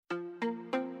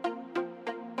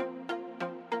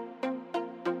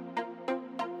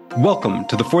Welcome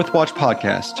to the Fourth Watch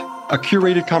Podcast, a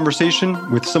curated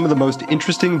conversation with some of the most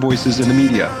interesting voices in the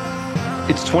media.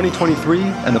 It's 2023,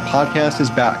 and the podcast is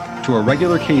back to a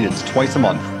regular cadence twice a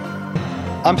month.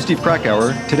 I'm Steve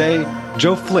Krakauer. Today,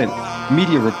 Joe Flint,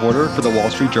 media reporter for the Wall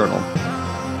Street Journal.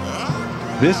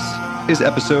 This is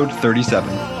episode 37.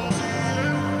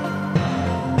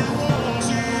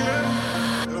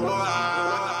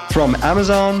 From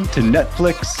Amazon to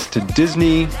Netflix to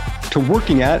Disney to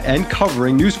working at and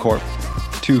covering News Corp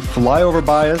to flyover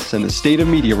bias and the state of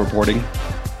media reporting,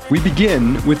 we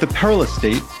begin with the perilous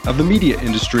state of the media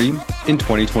industry in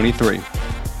 2023.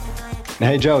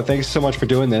 Hey, Joe, thanks so much for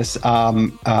doing this.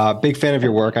 Big fan of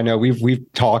your work. I know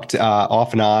we've talked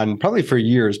off and on, probably for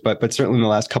years, but certainly in the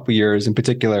last couple of years in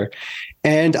particular.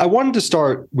 And I wanted to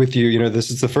start with you. You know, this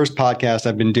is the first podcast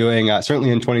I've been doing,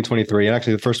 certainly in 2023, and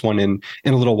actually the first one in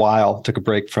a little while. Took a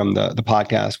break from the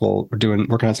podcast. Well, we're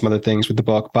working on some other things with the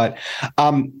book, but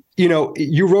you know,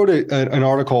 you wrote an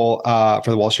article for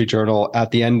the Wall Street Journal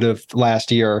at the end of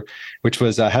last year, which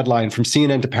was a headline "From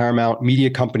CNN to Paramount: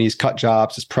 Media Companies Cut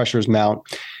Jobs as Pressures Mount,"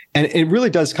 and it really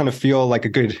does kind of feel like a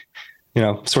good, you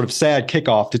know, sort of sad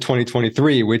kickoff to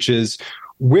 2023, which is,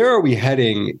 where are we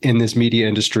heading in this media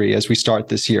industry as we start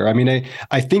this year? I mean,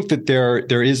 I think that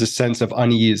there is a sense of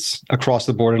unease across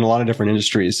the board in a lot of different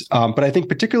industries. But I think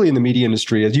particularly in the media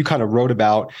industry, as you kind of wrote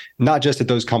about, not just at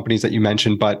those companies that you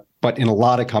mentioned, but in a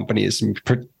lot of companies,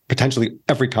 potentially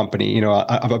every company, you know,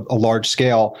 of a large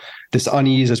scale, this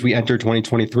unease as we enter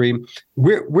 2023.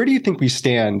 Where do you think we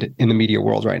stand in the media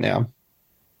world right now?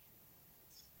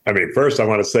 I mean, first, I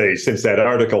want to say, since that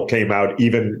article came out,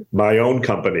 even my own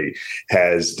company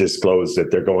has disclosed that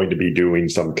they're going to be doing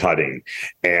some cutting.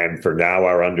 And for now,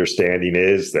 our understanding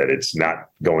is that it's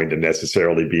not going to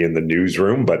necessarily be in the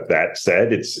newsroom. But that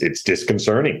said, it's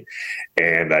disconcerting.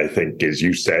 And I think, as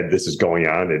you said, this is going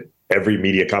on at every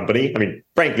media company. I mean,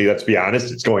 frankly, let's be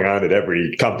honest, it's going on at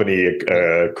every company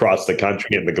across the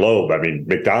country and the globe. I mean,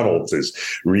 McDonald's is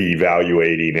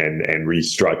reevaluating and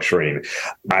restructuring.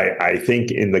 I think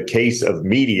in the case of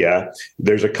media,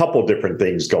 there's a couple different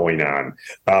things going on.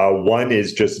 One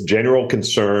is just general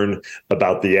concern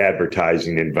about the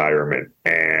advertising environment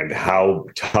and how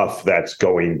tough that's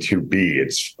going to be.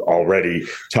 It's already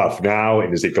tough now,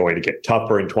 and is it going to get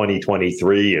tougher in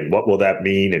 2023? And what will that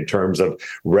mean in terms of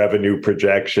revenue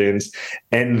projections?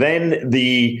 And then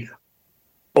the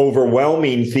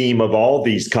overwhelming theme of all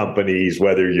these companies,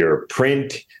 whether you're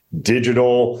print,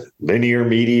 digital, linear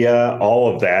media,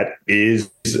 all of that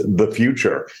is the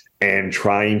future, and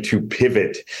trying to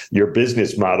pivot your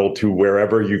business model to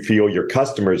wherever you feel your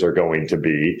customers are going to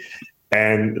be.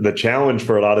 And the challenge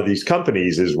for a lot of these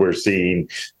companies is we're seeing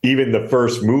even the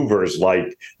first movers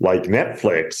like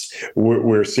Netflix,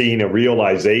 we're seeing a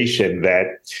realization that,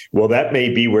 well, that may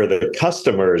be where the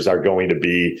customers are going to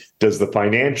be. Does the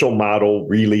financial model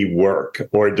really work?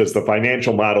 Or does the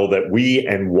financial model that we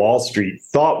and Wall Street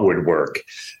thought would work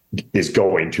is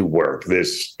going to work?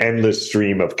 This endless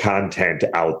stream of content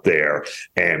out there,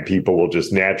 and people will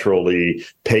just naturally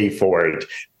pay for it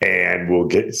and will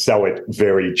sell it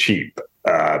very cheap.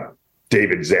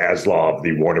 David Zaslav,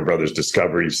 the Warner Brothers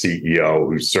Discovery CEO,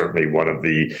 who's certainly one of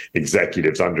the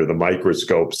executives under the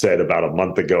microscope, said about a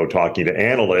month ago, talking to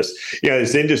analysts, you know,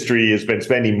 this industry has been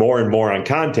spending more and more on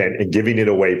content and giving it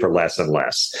away for less and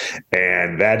less.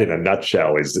 And that, in a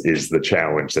nutshell, is the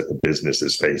challenge that the business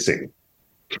is facing.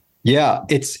 Yeah,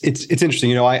 it's interesting.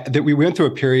 You know, that we went through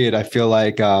a period, I feel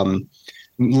like,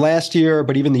 last year,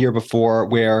 but even the year before,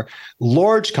 where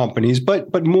large companies,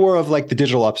 but more of like the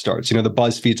digital upstarts, you know, the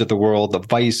BuzzFeeds of the world, the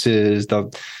Vices,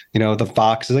 the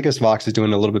Foxes. I guess Fox is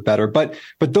doing a little bit better, but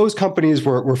those companies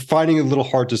were finding it a little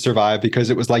hard to survive,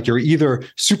 because it was like you're either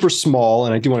super small,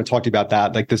 and I do want to talk to you about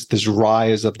that, like this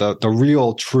rise of the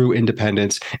real true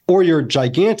independence, or you're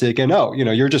gigantic and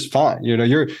you're just fine. You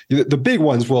know, the big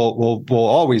ones will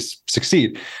always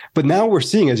succeed. But now we're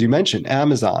seeing, as you mentioned,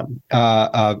 Amazon,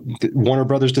 Warner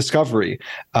Brothers Discovery,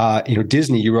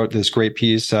 Disney. You wrote this great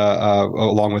piece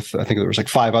along with, I think there was like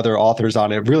 5 other authors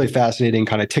on it. Really fascinating,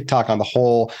 kind of TikTok on the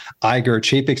whole, Iger,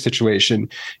 Chapek situation.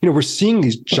 You know, we're seeing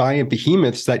these giant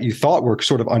behemoths that you thought were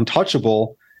sort of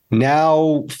untouchable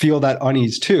now feel that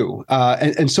unease too.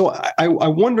 And so I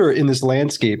wonder, in this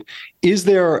landscape, is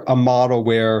there a model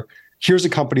where here's a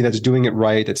company that's doing it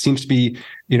right, that seems to be,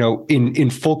 you know, in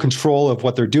full control of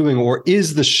what they're doing, or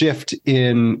is the shift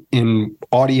in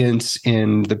audience,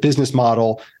 in the business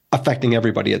model, affecting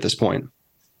everybody at this point?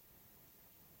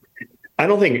 I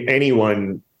don't think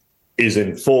anyone is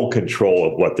in full control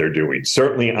of what they're doing,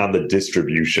 certainly on the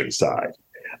distribution side.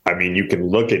 I mean, you can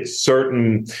look at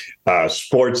certain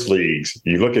sports leagues.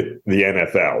 You look at the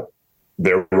NFL.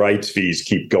 their rights fees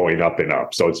keep going up and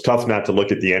up. So it's tough not to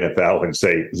look at the NFL and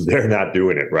say they're not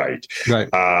doing it right. Right.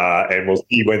 And we'll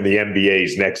see when the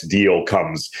NBA's next deal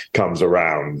comes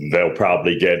around, they'll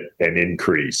probably get an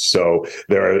increase. So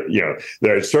there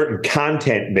are certain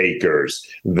content makers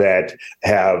that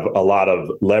have a lot of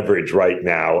leverage right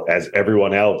now as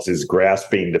everyone else is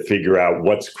grasping to figure out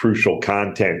what's crucial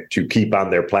content to keep on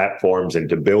their platforms and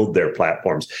to build their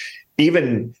platforms.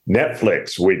 Even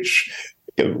Netflix, which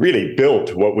really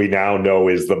built what we now know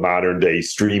is the modern day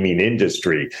streaming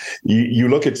industry. You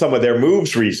look at some of their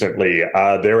moves recently,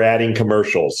 they're adding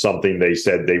commercials, something they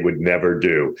said they would never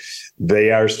do.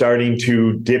 They are starting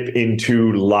to dip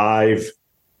into live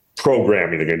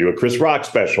programming. They're going to do a Chris Rock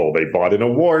special. They bought an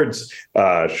awards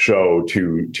show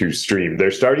to stream.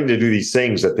 They're starting to do these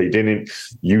things that they didn't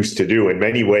used to do. In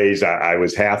many ways, I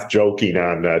was half joking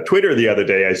on Twitter the other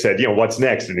day. I said, what's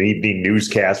next? An evening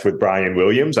newscast with Brian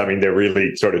Williams? I mean, they're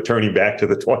really sort of turning back to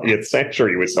the 20th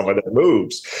century with some of their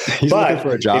moves. He's looking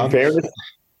for a job. In fairness,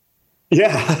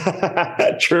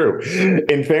 yeah, true.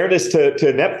 In fairness to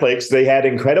Netflix, they had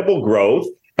incredible growth.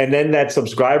 And then that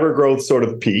subscriber growth sort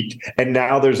of peaked, and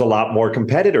now there's a lot more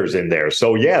competitors in there.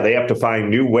 So yeah, they have to find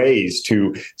new ways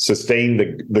to sustain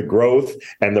the growth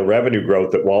and the revenue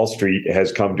growth that Wall Street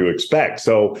has come to expect.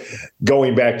 So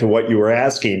going back to what you were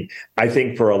asking, I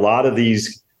think for a lot of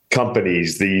these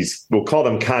companies, we'll call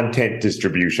them content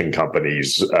distribution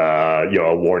companies,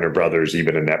 Warner Brothers,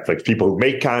 even a Netflix, people who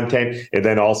make content and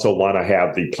then also want to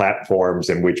have the platforms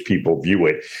in which people view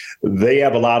it. They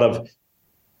have a lot of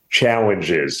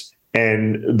challenges.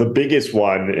 And the biggest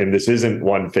one, and this isn't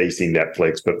one facing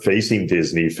Netflix, but facing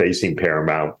Disney, facing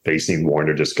Paramount, facing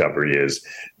Warner Discovery, is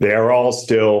they are all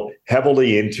still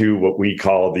heavily into what we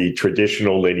call the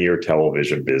traditional linear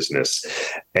television business.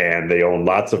 And they own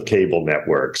lots of cable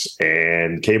networks,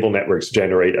 and cable networks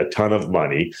generate a ton of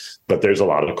money, but there's a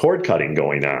lot of cord cutting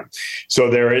going on. So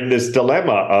they're in this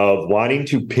dilemma of wanting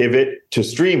to pivot to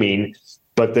streaming,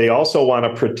 but they also want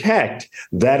to protect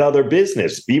that other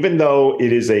business, even though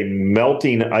it is a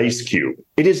melting ice cube.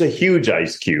 It is a huge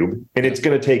ice cube, and it's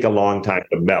going to take a long time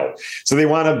to melt. So they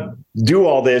want to do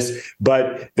all this,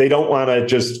 but they don't want to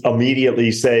just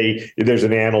immediately say, there's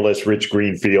an analyst, Rich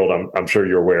Greenfield, I'm sure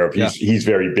you're aware of. He's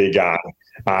very big on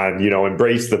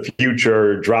embrace the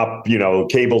future, drop,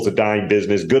 cable's a dying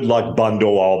business, good luck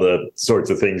bundle, all the sorts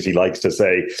of things he likes to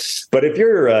say. But if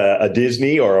you're a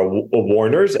Disney or a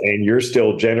Warner's and you're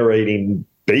still generating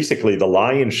basically the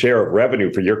lion's share of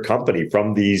revenue for your company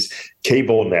from these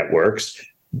cable networks,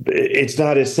 it's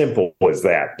not as simple as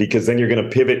that, because then you're going to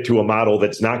pivot to a model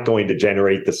that's not going to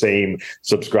generate the same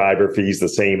subscriber fees, the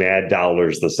same ad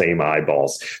dollars, the same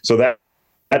eyeballs. So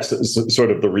that's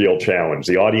sort of the real challenge.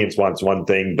 The audience wants one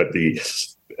thing, but the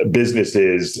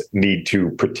businesses need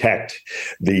to protect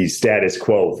the status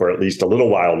quo for at least a little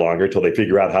while longer till they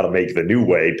figure out how to make the new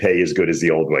way pay as good as the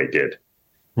old way did.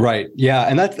 Right. Yeah.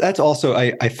 And that's also,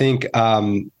 I think,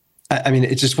 I mean,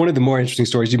 it's just one of the more interesting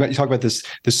stories. You talk about this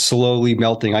slowly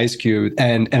melting ice cube,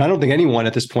 and I don't think anyone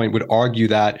at this point would argue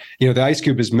that the ice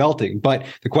cube is melting. But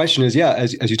the question is,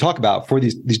 as you talk about, for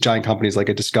these giant companies like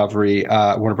a Discovery,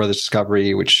 Warner Brothers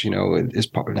Discovery, which is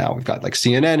part now, we've got like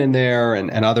CNN in there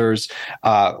and others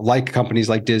like companies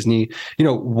like Disney.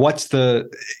 What's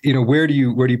the where do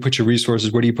you put your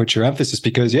resources? Where do you put your emphasis?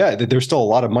 Because there's still a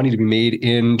lot of money to be made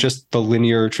in just the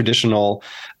linear traditional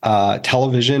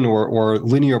television or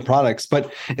linear products.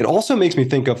 But it also makes me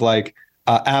think of like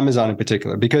Amazon in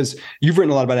particular, because you've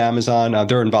written a lot about Amazon.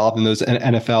 They're involved in those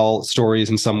NFL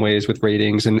stories in some ways with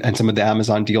ratings and some of the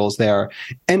Amazon deals there.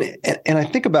 And I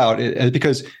think about it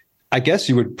because I guess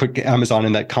you would put Amazon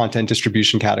in that content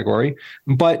distribution category,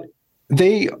 but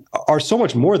they are so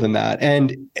much more than that.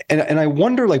 And I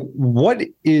wonder, like, what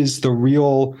is the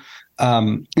real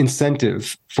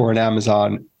incentive for an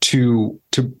Amazon to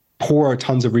pour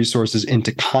tons of resources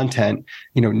into content,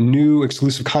 new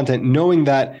exclusive content, knowing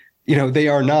that, they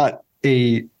are not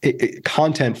a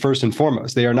content first and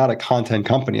foremost. They are not a content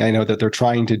company. I know that they're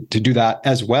trying to do that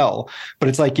as well, but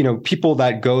it's like, people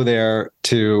that go there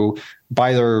to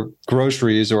buy their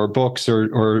groceries or books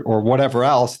or whatever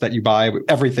else that you buy,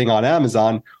 everything on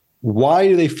Amazon, why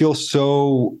do they feel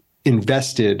so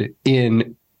invested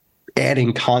in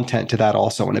adding content to that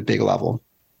also on a big level?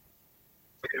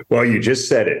 Well, you just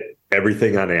said it.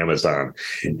 Everything on Amazon.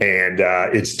 And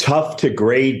it's tough to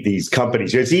grade these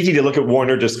companies. It's easy to look at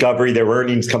Warner Discovery. Their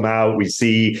earnings come out. We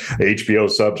see HBO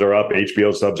subs are up,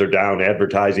 HBO subs are down,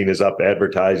 advertising is up,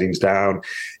 advertising's down.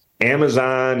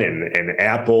 Amazon and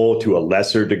Apple, to a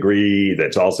lesser degree,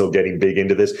 that's also getting big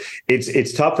into this.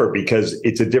 It's tougher because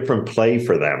it's a different play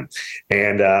for them.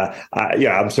 And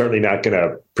I'm certainly not going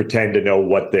to pretend to know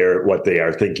what they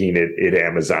are thinking at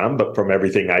Amazon, but from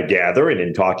everything I gather and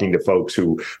in talking to folks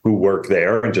who work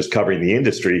there and just covering the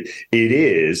industry, it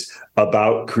is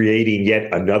about creating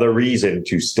yet another reason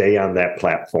to stay on that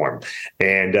platform.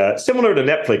 And similar to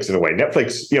Netflix in a way.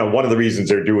 Netflix, one of the reasons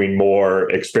they're doing more,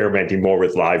 experimenting more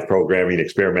with live programming,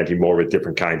 experimenting more with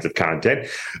different kinds of content.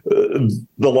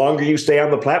 The longer you stay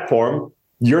on the platform,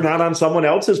 you're not on someone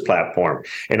else's platform.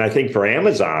 And I think for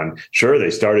Amazon, sure,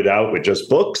 they started out with just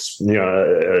books,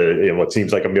 in what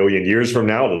seems like a million years from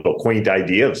now, a little quaint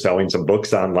idea of selling some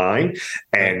books online.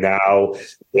 And now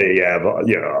they have,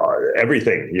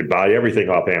 everything. You buy everything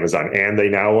off Amazon, and they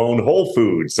now own Whole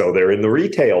Foods. So they're in the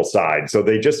retail side. So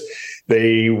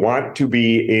they want to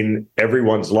be in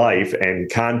everyone's life,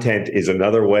 and content is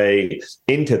another way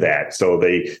into that. So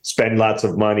they spend lots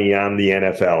of money on the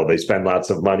NFL. They spend lots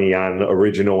of money on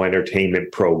original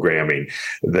entertainment programming.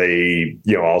 They,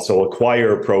 also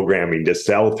acquire programming to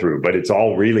sell through. But it's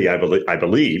all really, I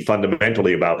believe,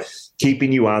 fundamentally about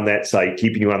keeping you on that site,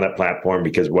 keeping you on that platform,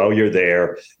 because while you're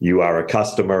there, you are a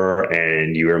customer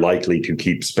and you are likely to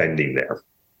keep spending there.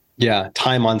 Yeah,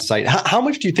 time on site. How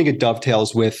much do you think it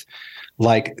dovetails with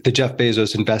like the Jeff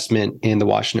Bezos investment in the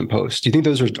Washington Post? Do you think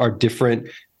those are different,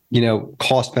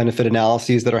 cost benefit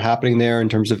analyses that are happening there in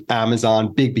terms of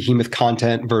Amazon, big behemoth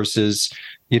content versus,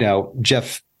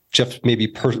 Jeff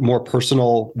maybe more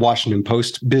personal Washington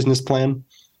Post business plan?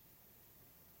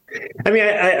 I mean,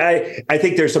 I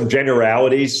think there's some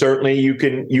generalities certainly you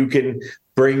can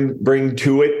bring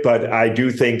to it, but I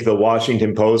do think the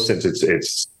Washington Post, since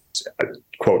it's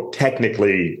quote,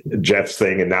 technically Jeff's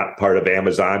thing and not part of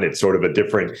Amazon, it's sort of a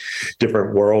different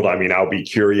world. I mean, I'll be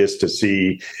curious to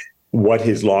see what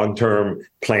his long-term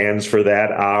plans for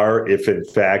that are. If in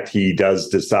fact he does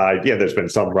decide, there's been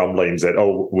some rumblings that,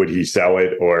 would he sell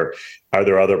it, or are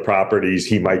there other properties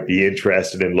he might be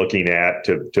interested in looking at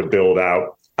to build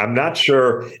out? I'm not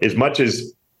sure, as much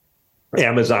as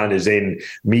Amazon is in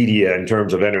media in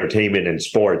terms of entertainment and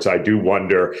sports, I do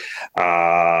wonder,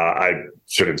 I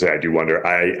shouldn't say I do wonder,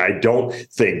 I don't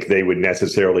think they would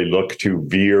necessarily look to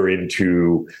veer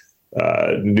into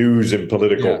news and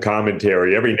political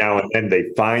commentary. Every now and then they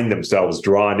find themselves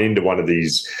drawn into one of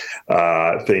these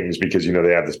things because,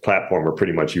 they have this platform where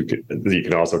pretty much you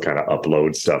can also kind of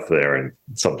upload stuff there. And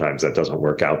sometimes that doesn't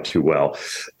work out too well.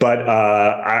 But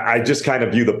I just kind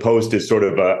of view the Post as sort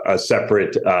of a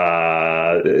separate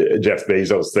Jeff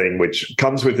Bezos thing, which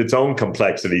comes with its own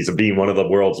complexities of being one of the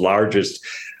world's largest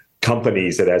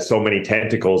companies that has so many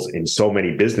tentacles in so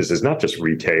many businesses, not just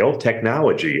retail,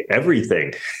 technology,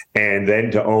 everything. And then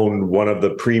to own one of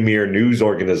the premier news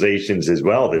organizations as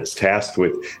well that's tasked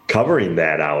with covering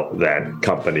that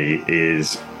company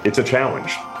it's a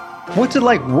challenge. What's it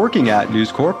like working at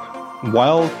News Corp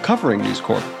while covering News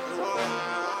Corp?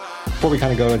 Before we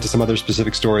kind of go into some other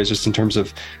specific stories, just in terms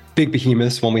of big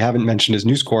behemoths, one we haven't mentioned is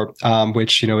News Corp,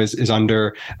 which is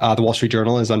under the Wall Street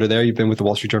Journal, is under there. You've been with the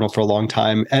Wall Street Journal for a long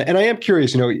time, and I am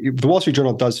curious. The Wall Street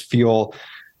Journal does feel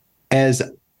as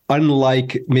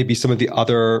unlike maybe some of the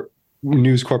other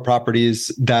News Corp properties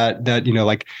that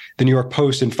like the New York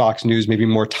Post and Fox News may be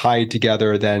more tied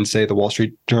together than, say, the Wall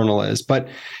Street Journal is. But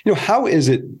how is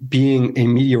it being a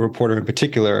media reporter in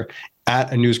particular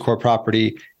at a News Corp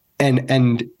property?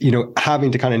 And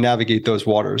having to kind of navigate those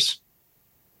waters?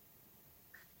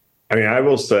 I mean, I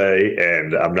will say,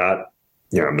 and I'm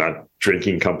not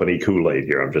drinking company Kool-Aid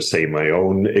here. I'm just saying my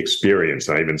own experience.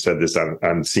 I even said this on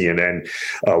CNN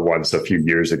once a few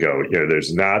years ago.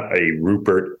 There's not a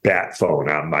Rupert bat phone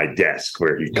on my desk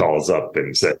where he calls up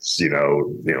and says,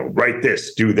 write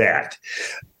this, do that.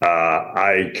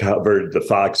 I covered the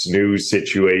Fox News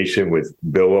situation with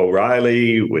Bill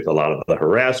O'Reilly, with a lot of the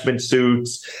harassment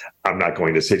suits. I'm not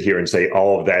going to sit here and say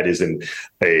all of that isn't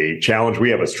a challenge.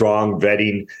 We have a strong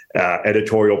vetting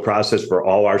editorial process for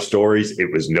all our stories.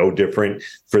 It was no different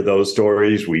for those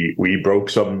stories. We broke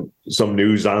some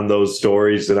news on those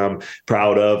stories that I'm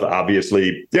proud of.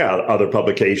 Obviously, other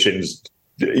publications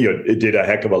it did a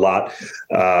heck of a lot,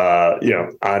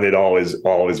 on it all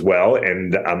as well.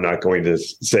 And I'm not going to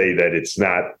say that it's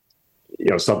not,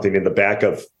 something in the back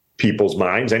of people's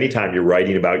minds. Anytime you're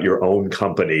writing about your own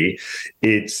company,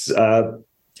 it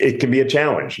can be a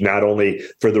challenge, not only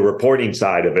for the reporting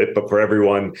side of it, but for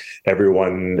everyone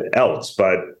else.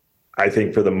 But I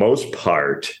think for the most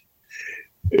part,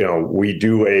 we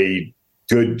do a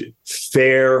good,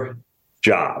 fair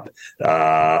job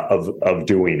of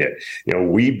doing it.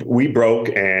 We broke,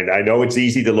 and I know it's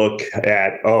easy to look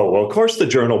at, of course the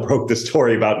Journal broke the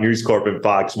story about News Corp and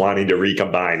Fox wanting to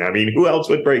recombine. I mean, who else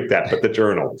would break that but the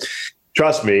Journal?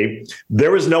 Trust me,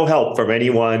 there was no help from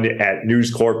anyone at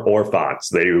News Corp or Fox.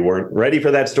 They weren't ready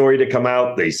for that story to come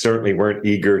out. They certainly weren't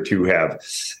eager to have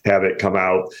it come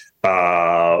out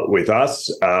with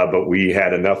us, but we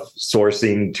had enough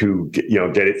sourcing to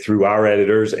get it through our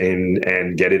editors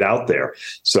and get it out there.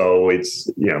 So it's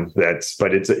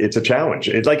it's a challenge.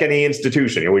 It's like any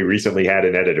institution. We recently had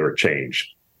an editor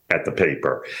change at the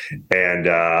paper, and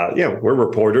we're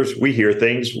reporters. We hear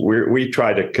things. We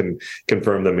try to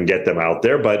confirm them and get them out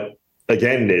there. But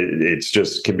again, it's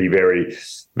just can be very,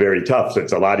 very tough. So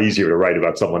it's a lot easier to write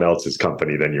about someone else's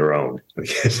company than your own.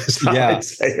 That's how I'd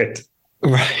say it.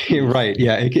 Right.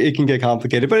 Yeah, it can get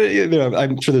complicated, but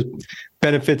I'm sure there's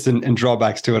benefits and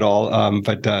drawbacks to it all.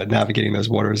 But navigating those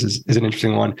waters is an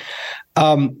interesting one.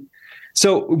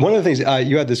 So one of the things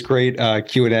you had this great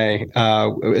Q&A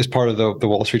as part of the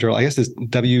Wall Street Journal. I guess this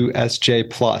WSJ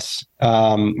Plus,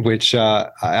 which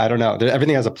I don't know.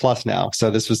 Everything has a plus now. So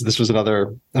this was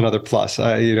another plus.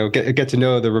 Get to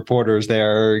know the reporters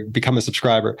there, become a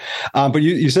subscriber. But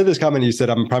you said this comment. You said,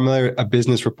 I'm primarily a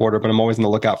business reporter, but I'm always on the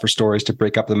lookout for stories to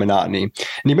break up the monotony.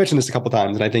 And you mentioned this a couple of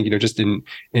times, and I think just in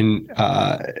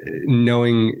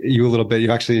knowing you a little bit,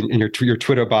 you've actually in your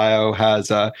Twitter bio has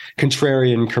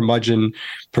contrarian, curmudgeon,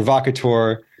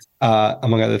 provocateur,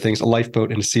 among other things, a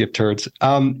lifeboat in a sea of turds.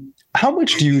 How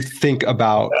much do you think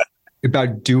about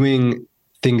doing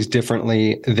things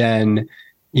differently than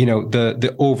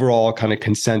the overall kind of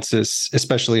consensus,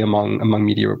 especially among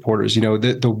media reporters?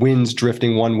 The wind's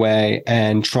drifting one way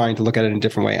and trying to look at it in a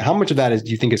different way. How much of that do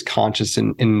you think is conscious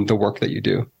in the work that you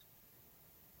do?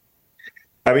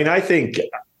 I mean, I think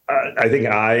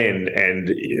I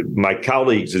and my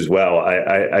colleagues as well,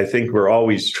 I think we're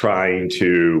always trying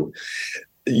to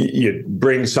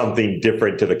bring something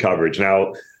different to the coverage.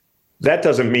 Now, that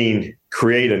doesn't mean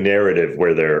create a narrative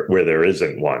where there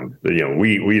isn't one.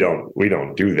 We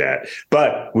don't do that.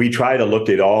 But we try to look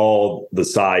at all the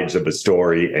sides of a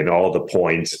story and all the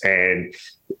points, and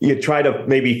you try to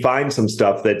maybe find some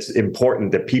stuff that's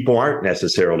important that people aren't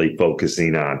necessarily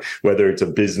focusing on, whether it's a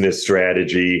business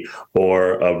strategy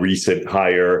or a recent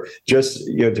hire. Just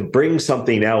to bring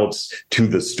something else to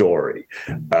the story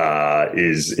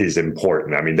is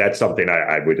important. I mean, that's something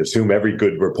I would assume every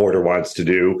good reporter wants to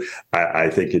do. I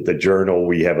think at the Journal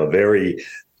we have a very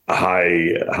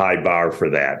high bar for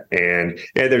that. And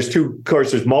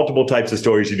there's multiple types of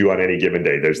stories you do on any given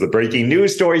day. There's the breaking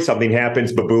news story, something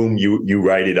happens, but boom, you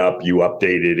write it up, you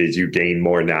update it as you gain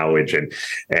more knowledge. And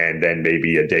then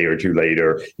maybe a day or two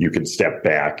later, you can step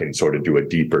back and sort of do a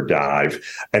deeper dive.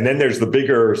 And then there's the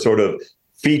bigger sort of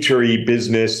featurey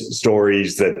business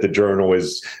stories that the Journal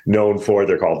is known for.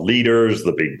 They're called leaders,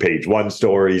 the big page one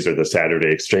stories or the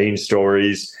Saturday Exchange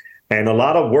stories. And a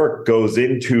lot of work goes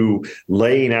into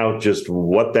laying out just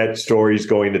what that story is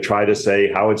going to try to say,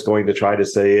 how it's going to try to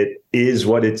say it. Is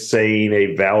what it's saying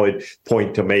a valid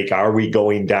point to make? Are we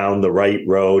going down the right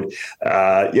road?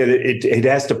 It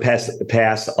has to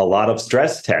pass a lot of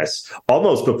stress tests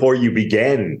almost before you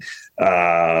begin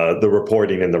the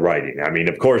reporting and the writing. I mean,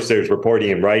 of course, there's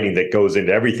reporting and writing that goes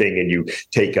into everything, and you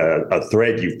take a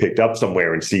thread you've picked up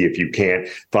somewhere and see if you can't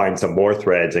find some more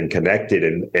threads and connect it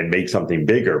and make something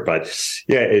bigger. But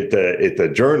yeah, at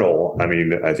the Journal, I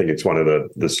mean, I think it's one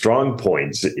of the strong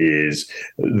points is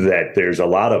that there's a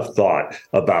lot of thought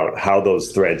about how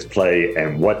those threads play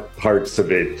and what parts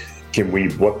of it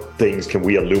what things can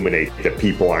we illuminate that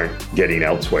people aren't getting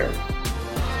elsewhere.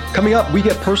 Coming up, we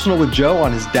get personal with Joe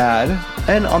on his dad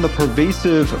and on the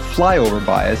pervasive flyover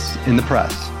bias in the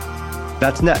press.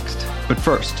 That's next. But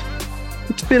first,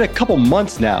 it's been a couple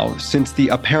months now since the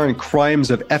apparent crimes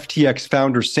of FTX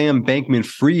founder Sam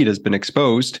Bankman-Fried has been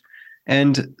exposed,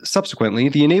 and subsequently,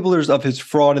 the enablers of his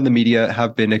fraud in the media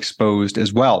have been exposed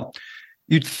as well.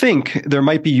 You'd think there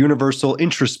might be universal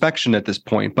introspection at this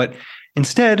point, but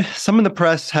instead, some in the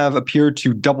press have appeared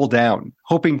to double down,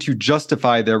 hoping to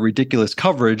justify their ridiculous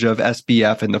coverage of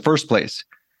SBF in the first place.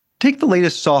 Take the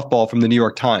latest softball from the New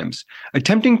York Times,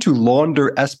 attempting to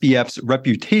launder SBF's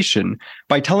reputation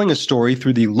by telling a story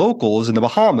through the locals in the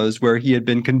Bahamas where he had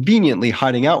been conveniently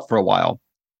hiding out for a while.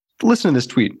 Listen to this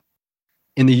tweet.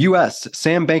 In the U.S.,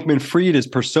 Sam Bankman-Fried is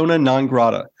persona non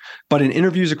grata, but in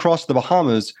interviews across the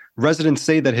Bahamas, residents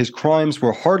say that his crimes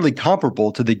were hardly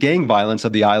comparable to the gang violence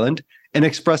of the island and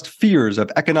expressed fears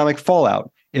of economic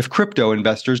fallout if crypto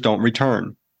investors don't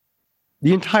return.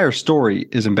 The entire story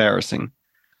is embarrassing.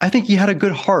 I think he had a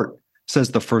good heart,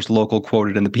 says the first local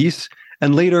quoted in the piece,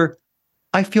 and later,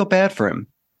 I feel bad for him.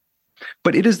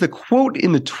 But it is the quote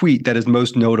in the tweet that is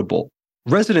most notable.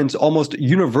 Residents almost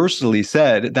universally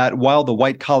said that while the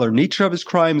white-collar nature of his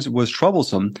crimes was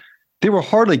troublesome, They were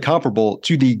hardly comparable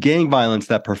to the gang violence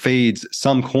that pervades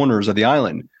some corners of the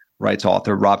island, writes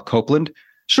author Rob Copeland.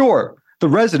 Sure, the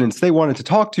residents they wanted to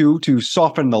talk to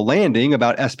soften the landing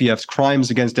about SBF's crimes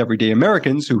against everyday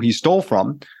Americans who he stole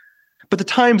from. But the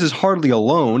Times is hardly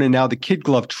alone, and now the kid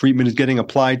glove treatment is getting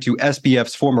applied to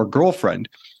SBF's former girlfriend,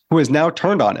 who has now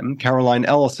turned on him, Caroline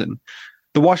Ellison.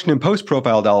 The Washington Post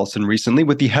profiled Ellison recently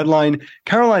with the headline,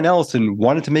 "Caroline Ellison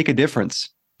wanted to make a difference.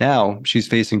 Now she's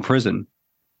facing prison."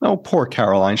 Oh, poor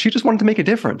Caroline. She just wanted to make a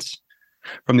difference.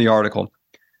 From the article,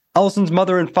 Ellison's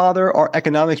mother and father are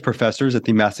economics professors at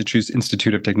the Massachusetts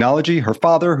Institute of Technology. Her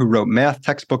father, who wrote math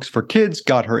textbooks for kids,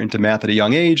 got her into math at a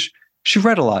young age. She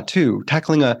read a lot, too,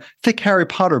 tackling a thick Harry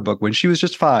Potter book when she was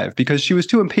just 5 because she was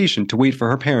too impatient to wait for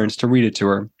her parents to read it to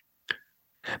her.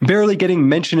 Barely getting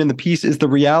mentioned in the piece is the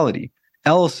reality.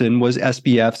 Ellison was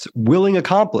SBF's willing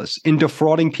accomplice in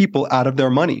defrauding people out of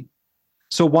their money.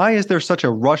 So why is there such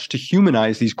a rush to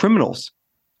humanize these criminals?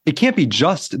 It can't be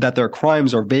just that their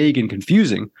crimes are vague and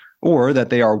confusing, or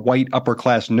that they are white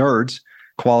upper-class nerds,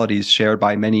 qualities shared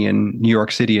by many in New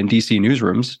York City and DC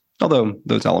newsrooms, although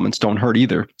those elements don't hurt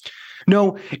either.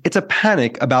 No, it's a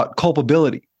panic about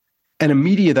culpability, and a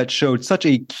media that showed such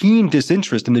a keen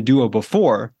disinterest in the duo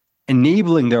before,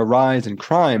 enabling their rise in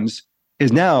crimes,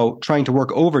 is now trying to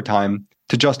work overtime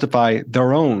to justify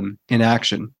their own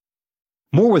inaction.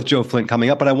 More with Joe Flint coming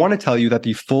up, but I want to tell you that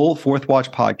the full Fourth Watch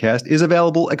podcast is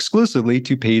available exclusively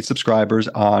to paid subscribers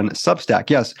on Substack.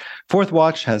 Yes, Fourth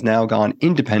Watch has now gone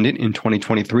independent in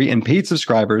 2023, and paid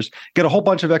subscribers get a whole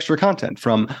bunch of extra content,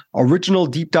 from original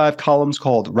deep dive columns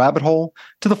called Rabbit Hole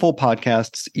to the full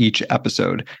podcasts each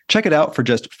episode. Check it out for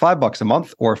just $5 a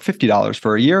month or $50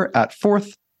 for a year at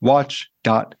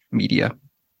fourthwatch.media.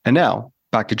 And now,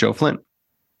 back to Joe Flint.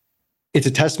 It's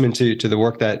a testament to the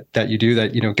work that you do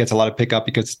that, gets a lot of pickup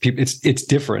because it's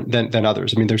different than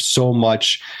others. I mean, there's so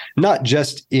much, not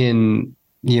just in,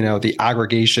 the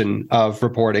aggregation of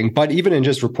reporting, but even in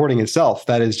just reporting itself,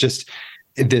 that is just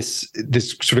this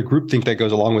sort of groupthink that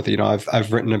goes along with it.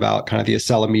 I've written about kind of the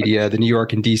Acela media, the New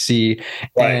York and DC,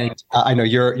 right. And I know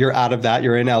you're out of that.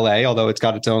 You're in LA, although it's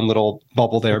got its own little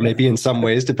bubble there, maybe in some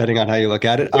ways, depending on how you look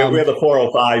at it. Yeah, we have the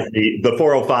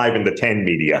 405 and the 10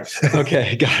 media.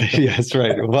 Okay, got it. Yes,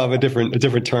 right. We'll have a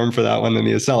different term for that one than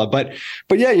the Acela. But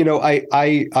yeah,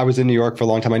 I was in New York for a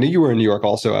long time. I knew you were in New York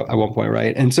also at one point,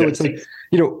 right? And so It's like,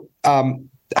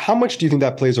 how much do you think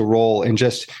that plays a role in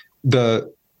just the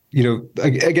I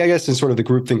guess in sort of the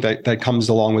groupthink that comes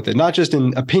along with it, not just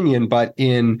in opinion, but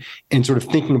in sort of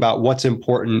thinking about what's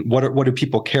important, what do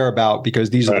people care about,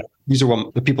 because these are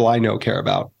what the people I know care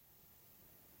about.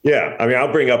 Yeah, I mean,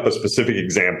 I'll bring up a specific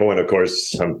example, and of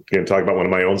course, I'm going to talk about one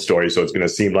of my own stories, so it's going to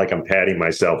seem like I'm patting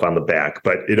myself on the back,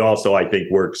 but it also, I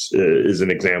think, works as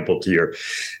an example to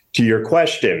your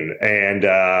question. And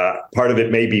part of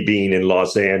it may be being in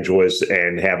Los Angeles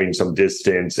and having some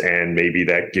distance, and maybe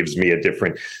that gives me a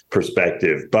different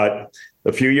perspective. But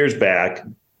a few years back,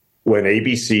 when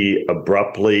ABC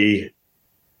abruptly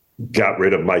got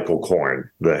rid of Michael Korn,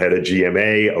 the head of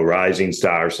GMA, a rising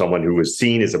star, someone who was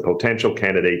seen as a potential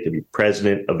candidate to be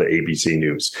president of the ABC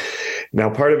News. Now,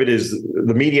 part of it is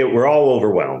the media, we're all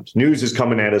overwhelmed. News is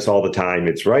coming at us all the time.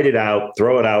 It's write it out,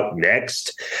 throw it out,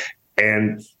 next.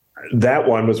 And that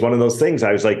one was one of those things.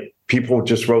 I was like, people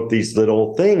just wrote these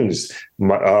little things.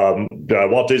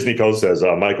 Walt Disney Co. says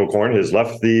Michael Korn has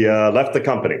left the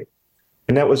company.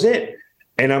 And that was it.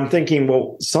 And I'm thinking,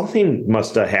 well, something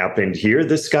must have happened here.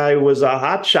 This guy was a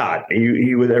hotshot.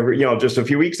 He was, just a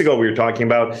few weeks ago, we were talking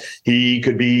about he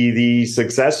could be the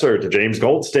successor to James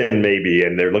Goldston, maybe,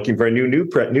 and they're looking for a new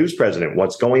news president.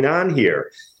 What's going on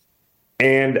here?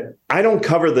 And I don't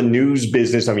cover the news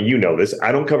business. I mean, you know this.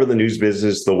 I don't cover the news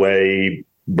business the way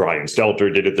Brian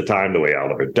Stelter did at the time, the way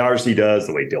Oliver Darcy does,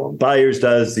 the way Dylan Byers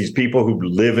does. These people who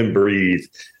live and breathe,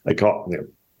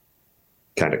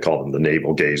 kind of call them the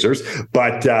navel gazers,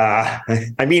 but I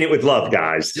mean it with love,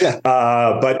 guys. Yeah.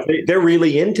 But they're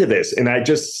really into this. And I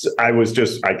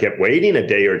kept waiting a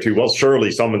day or two. Well,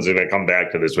 surely someone's going to come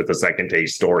back to this with a second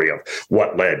taste story of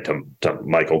what led to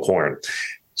Michael Korn.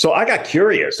 So I got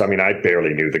curious. I mean, I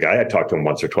barely knew the guy. I talked to him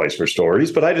once or twice for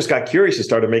stories, but I just got curious and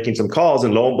started making some calls.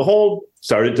 And lo and behold,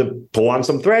 started to pull on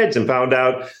some threads and found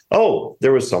out, oh,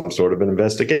 there was some sort of an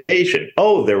investigation.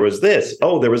 Oh, there was this.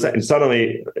 Oh, there was that. And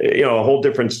suddenly, a whole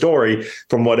different story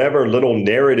from whatever little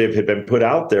narrative had been put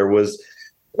out there was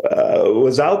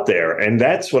out there. And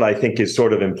that's what I think is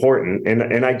sort of important.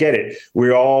 And I get it.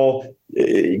 We all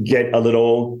get a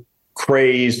little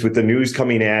crazed with the news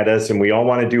coming at us, and we all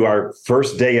want to do our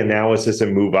first day analysis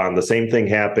and move on. The same thing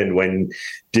happened when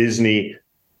Disney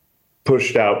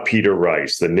pushed out Peter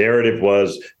Rice. The narrative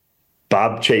was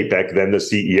Bob Chapek, then the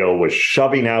CEO, was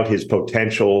shoving out his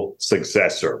potential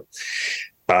successor.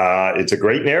 It's a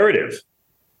great narrative.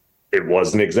 It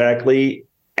wasn't exactly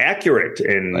accurate.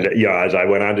 And right. As I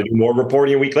went on to do more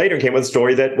reporting a week later, came with a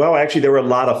story that, well, actually, there were a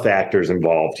lot of factors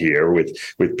involved here with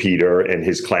Peter and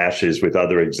his clashes with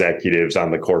other executives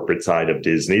on the corporate side of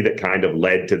Disney that kind of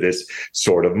led to this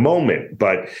sort of moment.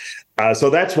 But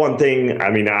so that's one thing. I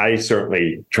mean, I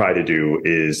certainly try to do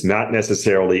is not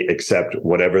necessarily accept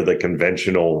whatever the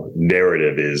conventional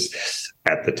narrative is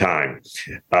at the time.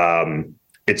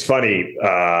 It's funny.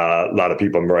 A lot of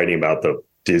people are writing about the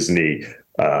Disney,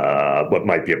 what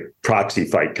might be a proxy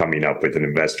fight coming up with an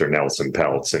investor, Nelson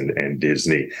Peltz and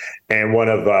Disney. And one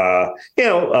of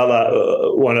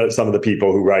some of the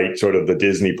people who write sort of the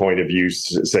Disney point of view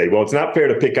say, well, it's not fair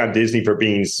to pick on Disney for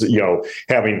being,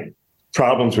 having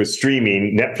problems with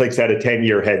streaming. Netflix had a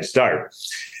 10-year head start.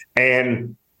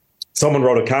 And someone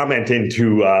wrote a comment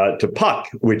into to Puck,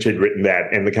 which had written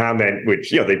that. And the comment,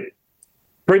 which, they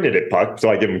printed at Puck, so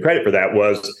I give them credit for that,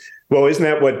 was, well, isn't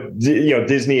that what,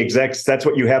 Disney execs, that's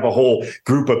what you have a whole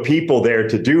group of people there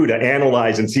to do, to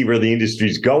analyze and see where the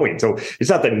industry's going. So it's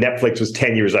not that Netflix was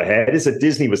 10 years ahead, it's that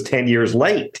Disney was 10 years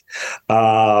late.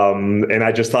 And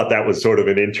I just thought that was sort of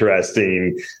an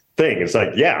interesting thing. It's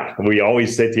like, yeah, we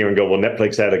always sit here and go, well,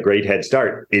 Netflix had a great head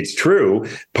start. It's true.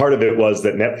 Part of it was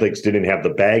that Netflix didn't have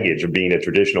the baggage of being a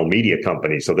traditional media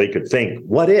company, so they could think,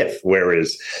 what if?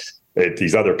 Whereas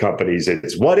these other companies,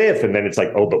 it's what if, and then it's like,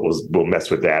 oh, but we'll mess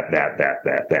with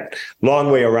that.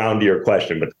 Long way around to your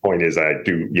question, but the point is, I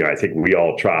think we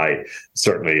all try,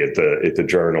 certainly at the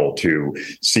Journal, to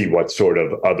see what sort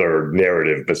of other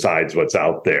narrative besides what's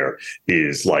out there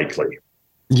is likely.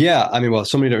 Yeah, I mean, well,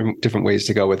 so many different ways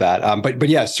to go with that. But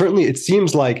yeah, certainly it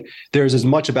seems like there's as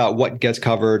much about what gets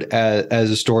covered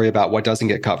as a story about what doesn't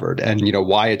get covered, and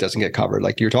why it doesn't get covered.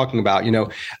 Like you're talking about,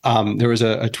 there was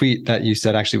a tweet that you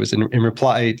said actually was in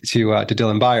reply to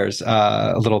Dylan Byers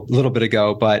a little bit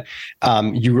ago, but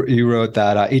you wrote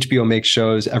that HBO makes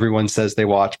shows everyone says they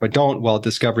watch but don't, while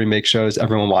Discovery makes shows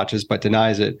everyone watches but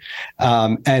denies it.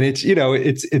 And it's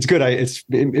it's good.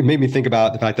 It made me think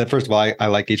about the fact that, first of all, I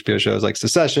like HBO shows like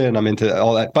Succession. I'm into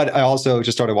all that, but I also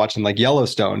just started watching like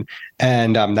Yellowstone,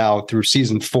 and I'm now through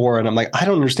season 4, and I'm like, I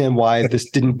don't understand why this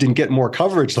didn't get more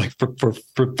coverage like for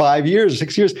 5 years,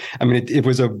 6 years. I mean, it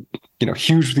was a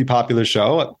hugely popular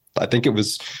show. I think it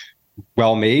was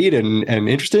well made and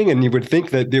interesting, and you would think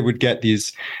that they would get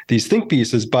these think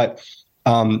pieces, but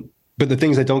the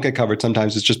things that don't get covered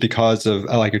sometimes is just because of,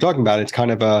 like you're talking about, it's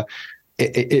kind of a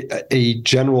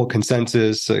general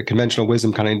consensus, conventional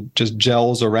wisdom kind of just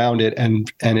gels around it,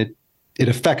 and it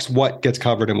affects what gets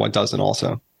covered and what doesn't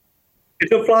also.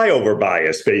 It's a flyover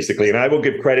bias, basically. And I will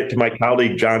give credit to my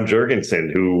colleague, John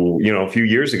Jurgensen, who, a few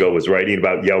years ago was writing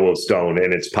about Yellowstone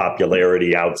and its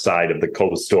popularity outside of the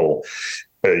coastal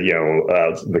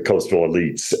the coastal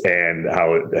elites, and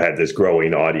how it had this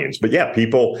growing audience. But yeah,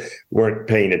 people weren't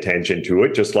paying attention to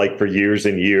it, just like for years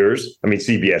and years. I mean,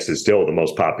 CBS is still the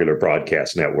most popular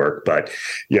broadcast network, but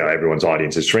everyone's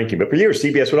audience is shrinking. But for years,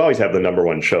 CBS would always have the number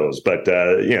one shows. But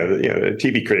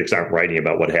TV critics aren't writing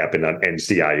about what happened on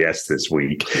NCIS this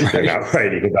week. Right. They're not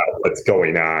writing about what's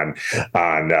going on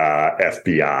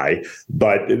FBI.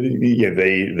 But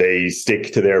they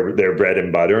stick to their bread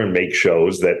and butter and make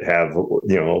shows that have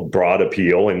broad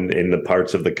appeal in the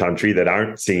parts of the country that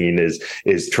aren't seen as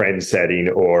trend setting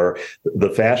or the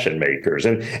fashion makers.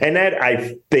 And that,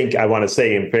 I think, I want to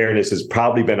say in fairness, has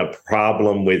probably been a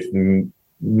problem with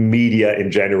media in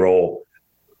general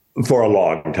for a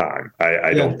long time.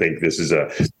 I don't think this is a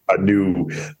new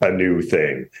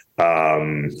thing.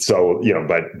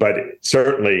 But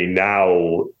certainly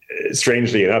now,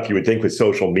 strangely enough, you would think with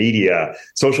social media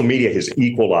has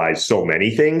equalized so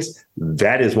many things.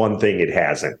 That is one thing it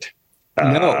hasn't.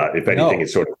 If anything,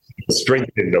 it's sort of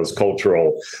strengthen those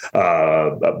cultural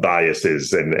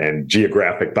biases and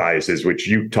geographic biases, which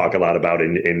you talk a lot about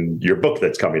in your book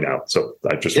that's coming out. So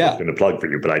I just wasn't a plug for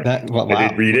you, but I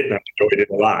did read it and I enjoyed it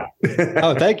a lot.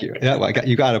 Oh, thank you. Yeah, well,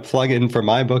 you got to plug in for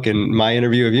my book and my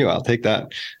interview of you. I'll take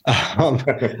that.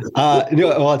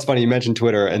 Well, it's funny you mentioned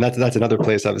Twitter, and that's another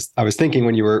place I was thinking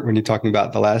when you're talking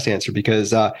about the last answer,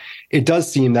 because it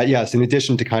does seem that, yes, in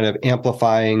addition to kind of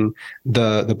amplifying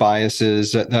the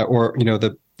biases or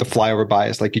the flyover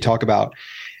bias, like you talk about,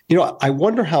 I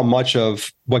wonder how much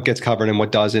of what gets covered and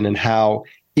what doesn't, and how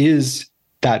is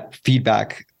that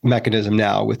feedback mechanism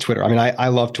now with Twitter. I mean, I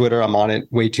love Twitter. I'm on it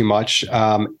way too much.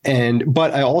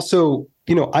 But I also,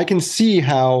 I can see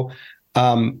how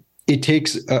it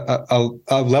takes a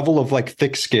level of like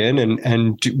thick skin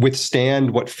and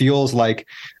withstand what feels like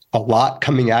a lot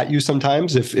coming at you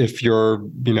sometimes if you're,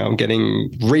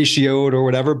 getting ratioed or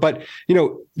whatever. But,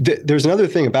 there's another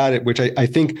thing about it, which I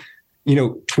think,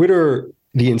 Twitter,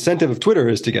 the incentive of Twitter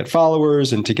is to get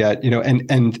followers and to get,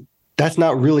 and that's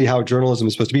not really how journalism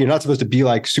is supposed to be. You're not supposed to be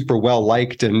like super well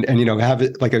liked and have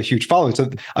it like a huge following. So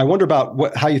I wonder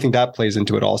about how you think that plays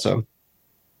into it also.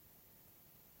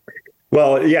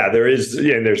 Well, yeah,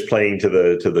 there's playing to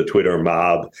the Twitter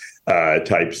mob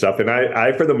type stuff, and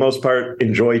I for the most part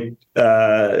enjoy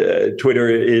Twitter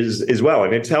as well,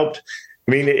 and it's helped.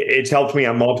 I mean, it's helped me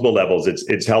on multiple levels.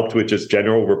 It's helped with just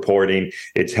general reporting.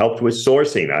 It's helped with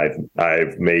sourcing.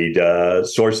 I've made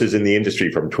sources in the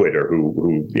industry from Twitter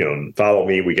who follow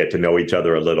me. We get to know each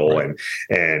other a little, right.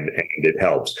 and it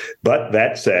helps. But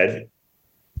that said,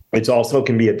 it's also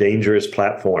can be a dangerous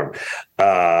platform.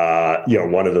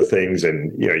 One of the things,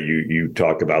 and you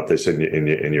talk about this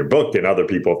in your book, and other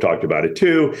people have talked about it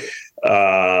too.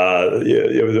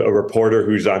 A reporter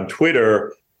who's on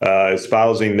Twitter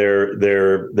espousing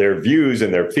their views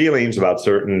and their feelings about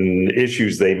certain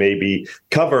issues they may be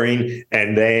covering,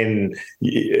 and then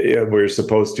we're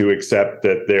supposed to accept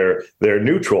that they're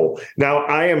neutral. Now,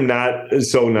 I am not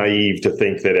so naive to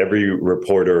think that every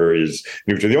reporter is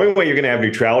neutral. The only way you're going to have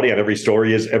neutrality on every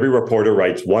story is every reporter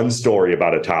writes one story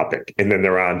about a topic, and then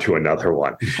they're on to another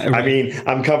one. Right. I mean,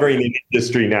 I'm covering the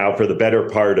industry now for the better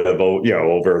part of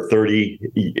over 30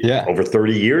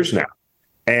 years now.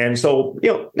 And so,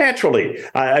 naturally,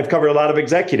 I've covered a lot of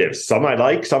executives. Some I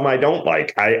like, some I don't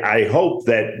like. I hope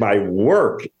that my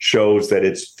work shows that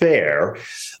it's fair,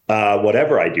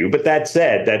 whatever I do. But that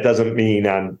said, that doesn't mean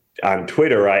on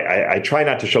Twitter, I try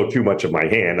not to show too much of my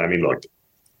hand. I mean, look,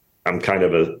 I'm kind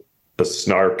of a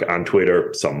snark on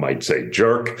Twitter. Some might say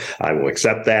jerk. I will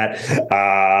accept that.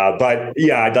 But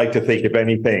yeah, I'd like to think, if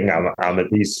anything, I'm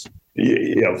at least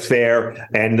fair.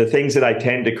 And the things that I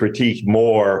tend to critique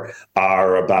more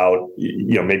are about,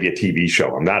 maybe a TV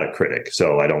show. I'm not a critic,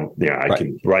 so I don't, I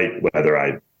can write whether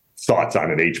I thoughts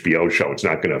on an HBO show. It's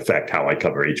not going to affect how I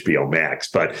cover HBO Max.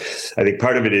 But I think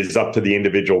part of it is up to the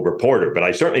individual reporter. But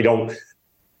I certainly don't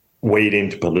wade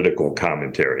into political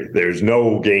commentary. There's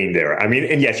no gain there. I mean,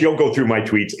 and yes, you'll go through my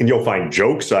tweets and you'll find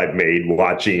jokes I've made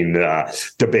watching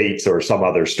debates or some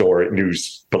other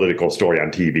political story on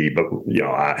TV. But,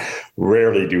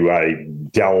 rarely do I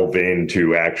delve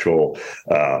into actual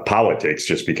politics,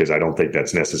 just because I don't think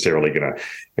that's necessarily going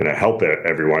to help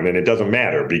everyone. And it doesn't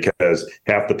matter, because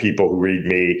half the people who read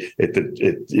me at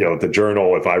the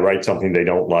Journal, if I write something they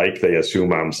don't like, they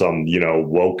assume I'm some,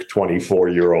 woke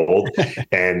 24-year-old.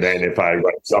 And then if I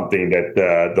write something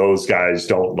that those guys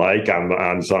don't like,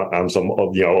 I'm some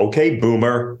okay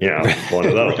boomer, one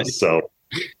of those. Right. So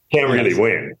can't really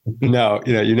win. No,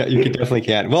 you definitely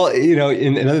can't. Well,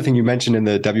 another thing you mentioned in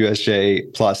the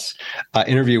WSJ Plus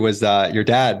interview was that your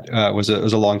dad was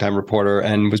a longtime reporter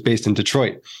and was based in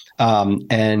Detroit. And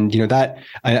that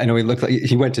I know he looked like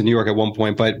he went to New York at one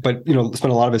point, but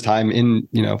spent a lot of his time in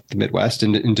the Midwest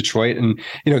and in Detroit, and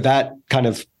that kind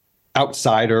of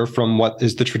outsider from what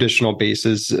is the traditional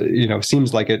basis,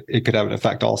 seems like it could have an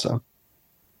effect also.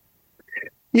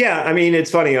 Yeah, I mean,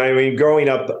 it's funny. I mean, growing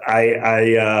up,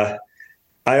 I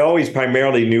always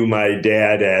primarily knew my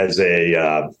dad as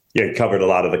covered a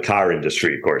lot of the car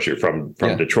industry. Of course, you're from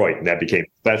Detroit, and that became a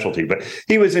specialty. But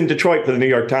he was in Detroit for the New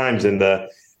York Times in the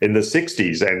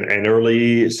 60s and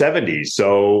early 70s.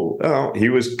 So he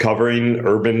was covering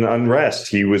urban unrest.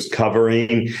 He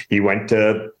went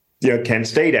to Kent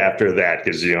State after that,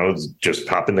 because, just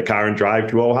hop in the car and drive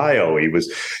to Ohio. He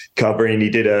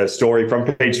did a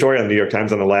front page story on the New York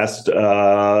Times on the last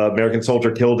American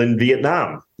soldier killed in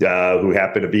Vietnam, who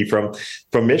happened to be from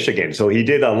Michigan. So he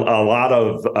did a lot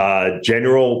of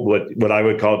general, what I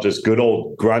would call just good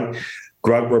old grunt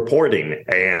reporting.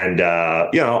 And,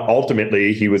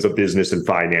 ultimately he was a business and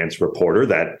finance reporter.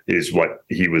 That is what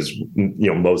he was,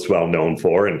 most well known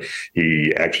for. And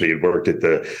he actually had worked at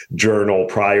the Journal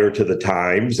prior to the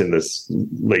Times in the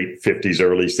late 50s,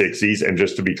 early 60s. And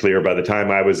just to be clear, by the time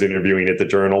I was interviewing at the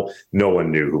Journal, no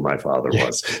one knew who my father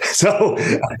was. So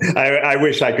I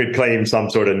wish I could claim some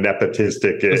sort of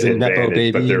nepotistic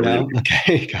advantage, but there really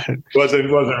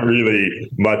wasn't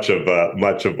really much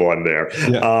of one there.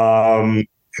 Yeah.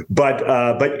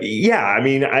 But yeah, I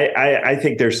mean, I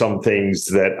think there's some things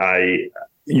that I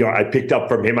picked up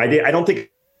from him. I don't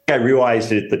think I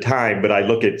realized it at the time, but I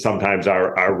look at sometimes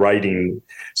our writing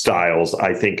styles,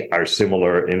 I think, are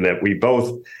similar in that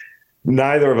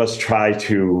neither of us try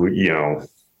to,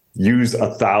 use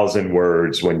 1,000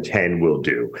 words when 10 will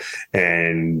do,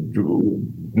 and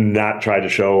not try to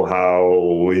show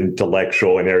how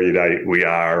intellectual and erudite we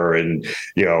are, and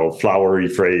flowery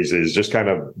phrases. Just kind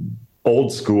of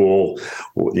old school,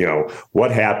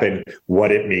 what happened,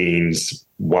 what it means,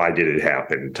 why did it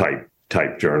happen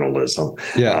type journalism.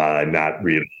 Not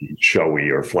really showy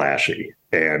or flashy.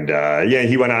 And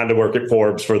he went on to work at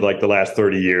Forbes for like the last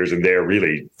 30 years, and they're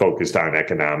really focused on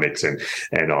economics and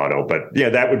auto. But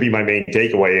that would be my main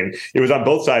takeaway. And it was on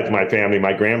both sides of my family.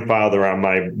 My grandfather on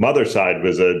my mother's side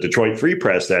was a Detroit Free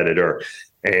Press editor.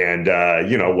 And,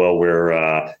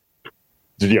 we're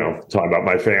talking about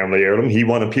my family heirloom. He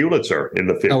won a Pulitzer in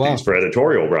the 50s for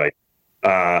editorial writing.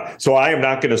 So I am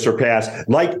not going to surpass,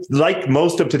 like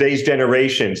most of today's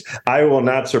generations, I will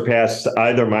not surpass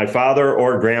either my father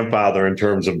or grandfather in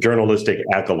terms of journalistic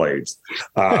accolades.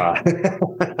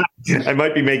 I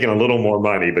might be making a little more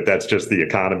money, but that's just the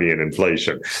economy and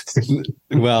inflation.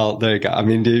 Well, there you go. I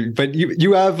mean, but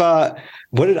you have, I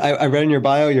read in your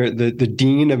bio, you're the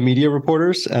dean of media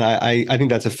reporters, and I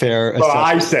think that's a fair assessment.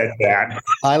 I said that.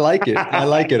 I like it.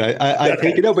 I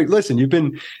take it out. But listen, you've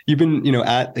been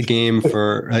at the game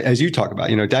for, as you talk about,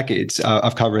 decades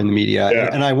of covering the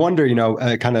media, and I wonder,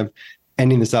 kind of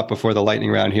ending this up before the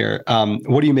lightning round here.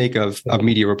 What do you make of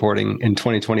media reporting in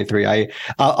 2023?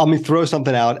 I'll me throw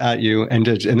something out at you, and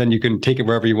then you can take it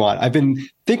wherever you want. I've been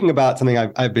thinking about something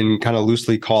I've been kind of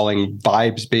loosely calling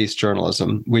vibes-based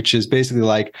journalism, which is basically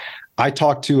like I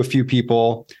talk to a few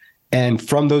people, and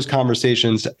from those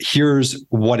conversations, here's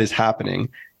what is happening.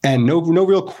 And no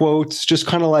real quotes, just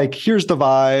kind of like, here's the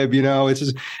vibe, it's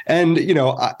just, and,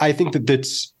 I think that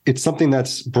it's something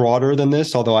that's broader than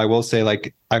this, although I will say,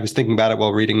 like, I was thinking about it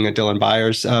while reading a Dylan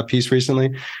Byers piece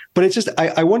recently, but it's just,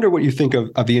 I wonder what you think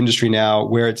of the industry now,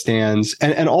 where it stands.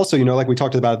 And also, like we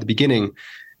talked about at the beginning,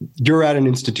 you're at an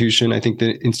institution. I think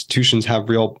the institutions have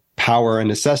real power and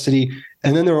necessity.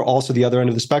 And then there are also the other end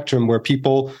of the spectrum where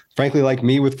people, frankly, like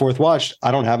me with Fourth Watch,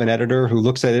 I don't have an editor who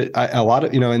looks at it a lot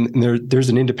of, and there's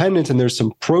an independence and there's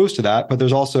some pros to that, but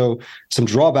there's also some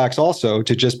drawbacks also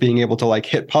to just being able to like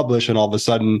hit publish and all of a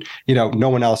sudden, no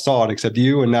one else saw it except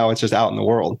you. And now it's just out in the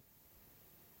world.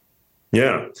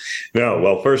 Yeah. No,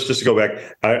 well, first, just to go back,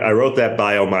 I wrote that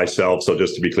bio myself. So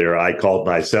just to be clear, I called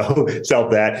myself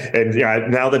that. And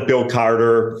now that Bill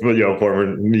Carter,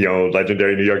 former,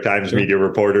 legendary New York Times media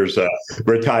reporters,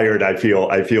 retired, I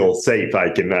feel safe.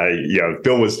 I can, if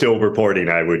Bill was still reporting,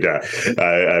 I would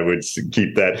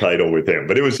keep that title with him,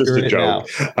 but it was just a joke.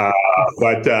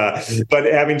 But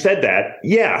having said that,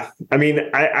 I mean,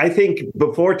 I think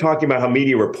before talking about how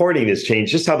media reporting has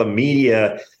changed, just how the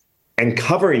media and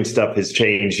covering stuff has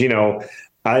changed.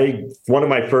 One of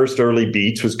my first early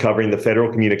beats was covering the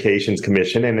Federal Communications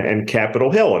Commission and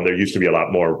Capitol Hill. And there used to be a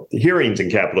lot more hearings in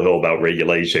Capitol Hill about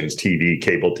regulations, TV,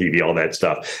 cable TV, all that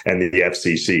stuff, and the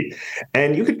FCC.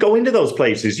 And you could go into those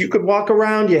places. You could walk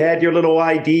around. You had your little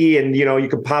ID and, you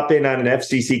could pop in on an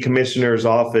FCC commissioner's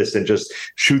office and just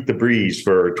shoot the breeze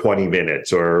for 20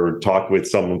 minutes or talk with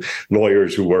some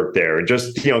lawyers who work there and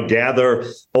just, gather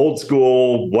old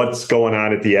school what's going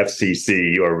on at the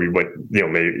FCC or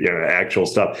actual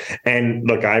stuff. And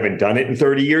look, I haven't done it in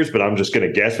 30 years, but I'm just going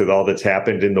to guess with all that's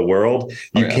happened in the world,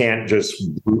 you can't just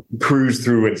cruise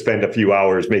through and spend a few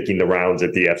hours making the rounds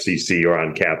at the FCC or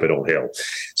on Capitol Hill.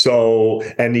 So,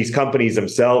 and these companies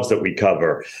themselves that we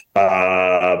cover,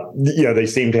 they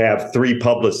seem to have 3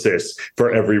 publicists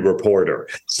for every reporter.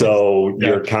 So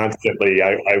you're constantly,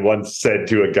 I once said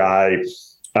to a guy,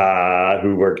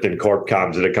 who worked in corp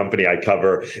comms at a company I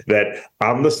cover, that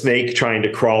I'm the snake trying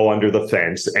to crawl under the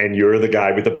fence and you're the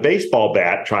guy with a baseball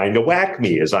bat trying to whack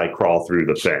me as I crawl through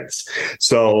the fence.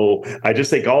 So I just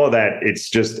think all of that, it's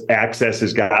just access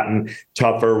has gotten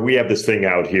tougher. We have this thing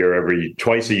out here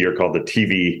twice a year called the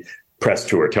TV Press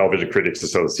Tour, Television Critics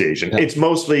Association. Yeah. It's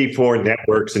mostly for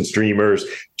networks and streamers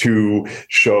to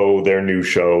show their new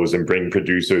shows and bring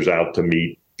producers out to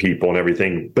meet people and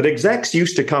everything. But execs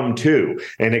used to come too,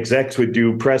 and execs would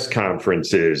do press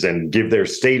conferences and give their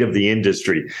state of the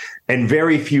industry. And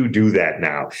very few do that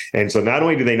now. And so not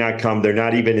only do they not come, they're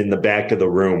not even in the back of the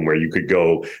room where you could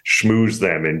go schmooze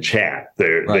them and chat.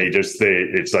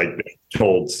 It's like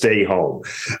told, stay home.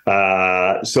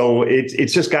 So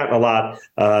it's just gotten a lot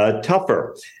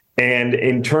tougher. And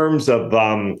in terms of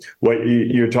what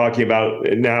you're talking about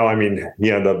now, I mean,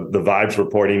 the vibes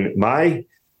reporting, my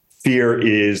fear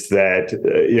is that,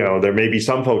 there may be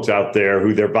some folks out there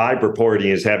who their vibe reporting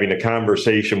is having a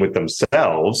conversation with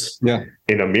themselves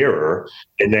in a mirror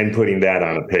and then putting that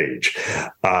on a page.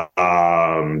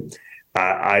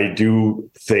 I do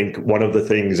think one of the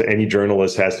things any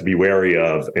journalist has to be wary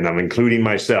of, and I'm including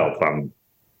myself, I'm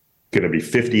going to be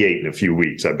 58 in a few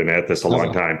weeks. I've been at this a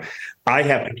long time. I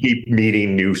have to keep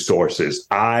meeting new sources.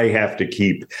 I have to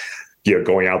keep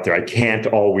going out there. I can't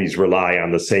always rely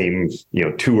on the same,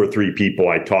 2 or 3 people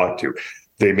I talk to.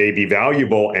 They may be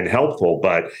valuable and helpful,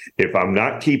 but if I'm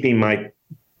not keeping my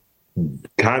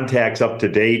contacts up to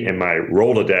date and my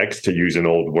Rolodex, to use an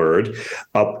old word,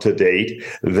 up to date,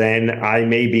 then I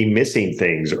may be missing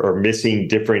things or missing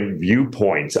different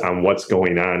viewpoints on what's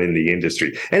going on in the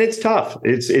industry. And it's tough.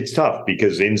 It's tough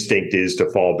because instinct is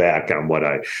to fall back on what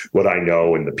I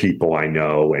know and the people I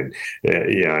know and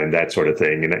and that sort of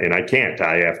thing. And I can't.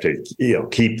 I have to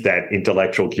keep that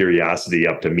intellectual curiosity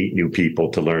up to meet new people,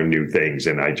 to learn new things.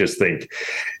 And I just think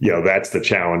that's the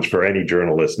challenge for any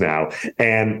journalist now.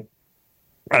 And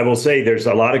I will say there's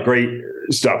a lot of great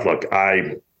stuff. Look,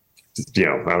 I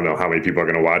don't know how many people are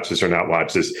going to watch this or not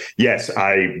watch this. Yes,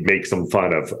 I make some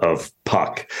fun of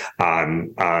Puck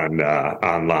on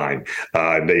online.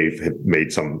 They've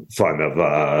made some fun of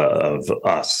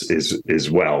us as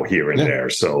well here and there.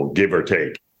 So give or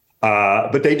take.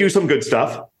 But they do some good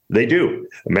stuff. They do.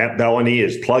 Matt Bellany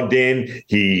is plugged in.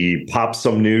 He pops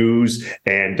some news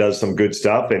and does some good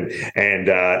stuff. And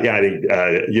I think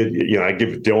I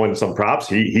give Dylan some props.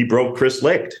 He broke Chris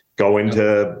Licht going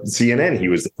to CNN. He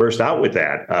was the first out with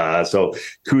that. So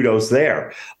kudos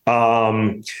there.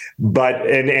 But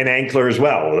and Ankler as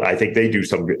well. I think they do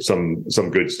some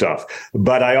good stuff.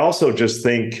 But I also just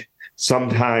think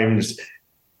sometimes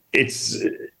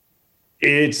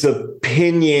it's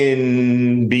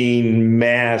opinion being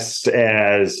masked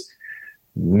as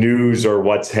news or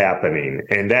what's happening.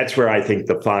 And that's where I think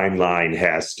the fine line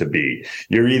has to be.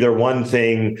 You're either one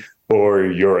thing or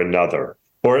you're another,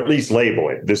 or at least label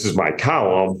it. This is my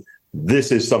column.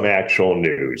 This is some actual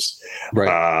news. Right.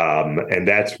 And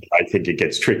that's, I think it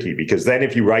gets tricky, because then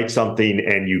if you write something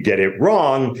and you get it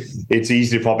wrong, it's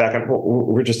easy to fall back on, well,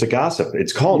 we're just a gossip.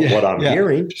 It's called what I'm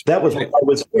hearing. That was what I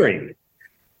was hearing.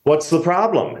 What's the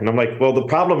problem? And I'm like, well, the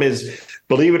problem is,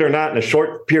 believe it or not, in a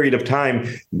short period of time,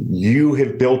 you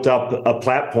have built up a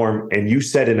platform and you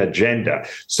set an agenda.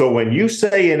 So when you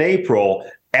say in April,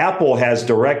 Apple has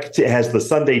the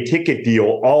Sunday ticket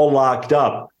deal all locked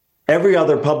up, every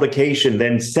other publication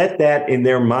then set that in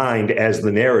their mind as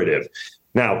the narrative.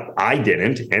 Now, I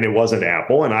didn't, and it wasn't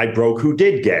Apple, and I broke who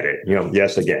did get it.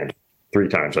 Yes, again. 3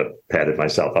 times I've patted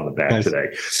myself on the back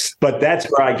today. But that's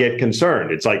where I get concerned.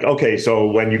 It's like, okay, so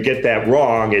when you get that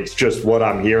wrong, it's just what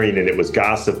I'm hearing and it was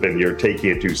gossip and you're taking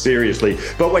it too seriously.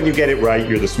 But when you get it right,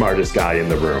 you're the smartest guy in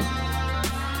the room.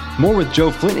 More with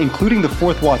Joe Flint, including the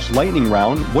Fourth Watch lightning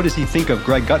round. What does he think of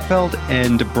Greg Gutfeld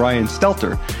and Brian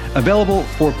Stelter? Available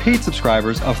for paid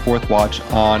subscribers of Fourth Watch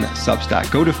on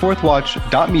Substack. Go to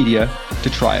fourthwatch.media to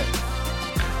try it.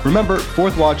 Remember,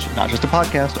 Fourth Watch, not just a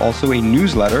podcast, also a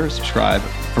newsletter. Subscribe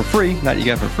for free, that you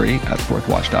get for free, at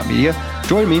fourthwatch.media.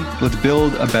 Join me. Let's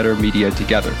build a better media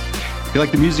together. If you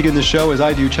like the music in the show, as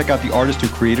I do, check out the artist who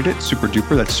created it, Super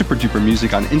Duper. That's Super Duper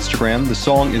Music on Instagram. The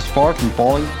song is Far From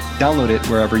Falling. Download it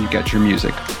wherever you get your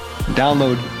music.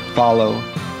 Download, follow,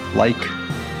 like,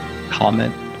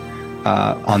 comment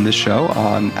on this show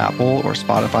on Apple or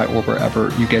Spotify or wherever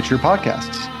you get your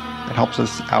podcasts. It helps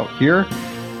us out here.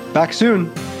 Back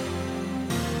soon.